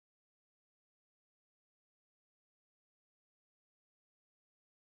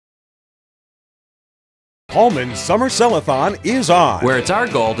Palmen Summer Sell-A-Thon is on. Where it's our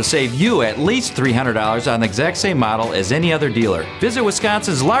goal to save you at least $300 on the exact same model as any other dealer. Visit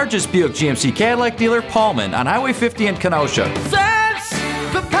Wisconsin's largest Buick GMC Cadillac dealer, Palmen, on Highway 50 in Kenosha. That's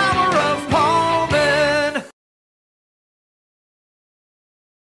the power of Palmen.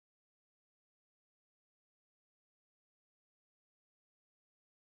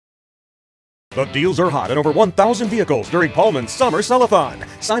 The deals are hot on over 1,000 vehicles during Palmen's Summer Sell-A-Thon.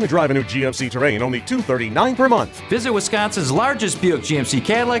 Sign and drive a new GMC Terrain, only $239 per month. Visit Wisconsin's largest Buick GMC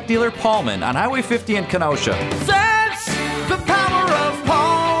Cadillac dealer, Palmen, on Highway 50 in Kenosha. That's the power of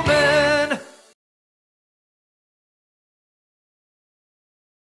Palmen.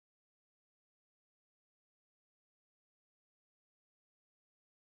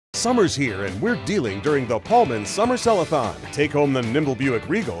 Summer's here and we're dealing during the Palmen Summer Sell-A-Thon. Take home the nimble Buick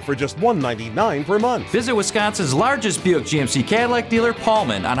Regal for just $199 per month. Visit Wisconsin's largest Buick GMC Cadillac dealer,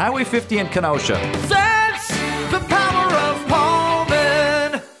 Palmen, on Highway 50 in Kenosha. That's the power of Palmen.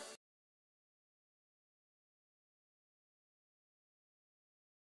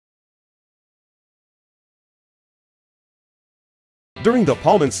 During the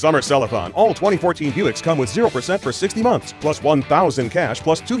Palmen Summer Sell-A-Thon, all 2014 Buicks come with 0% for 60 months, plus $1,000 cash,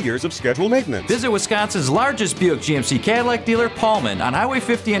 plus 2 years of scheduled maintenance. Visit Wisconsin's largest Buick GMC Cadillac dealer, Palmen, on Highway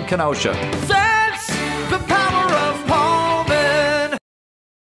 50 in Kenosha.